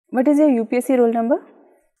What is your UPSC roll number?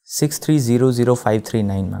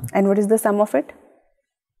 6300539, ma'am. And what is the sum of it?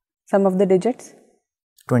 Sum of the digits?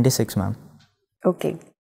 26, ma'am. Okay.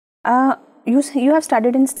 You have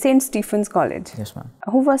studied in St. Stephen's College. Yes, ma'am.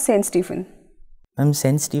 Who was St. Stephen? Ma'am,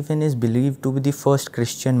 Saint Stephen is believed to be the first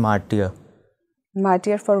Christian martyr.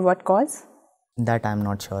 Martyr for what cause? That I am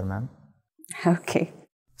not sure, ma'am. Okay.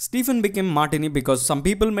 Stephen became martyr because some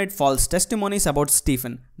people made false testimonies about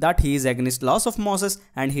Stephen, that he is against laws of Moses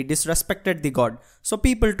and he disrespected the God. So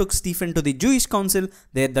people took Stephen to the Jewish council.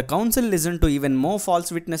 There the council listened to even more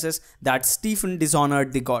false witnesses that Stephen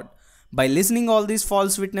dishonored the God. By listening all these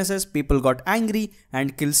false witnesses, people got angry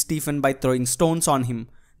and killed Stephen by throwing stones on him.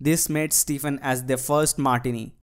 This made Stephen as their first martyr.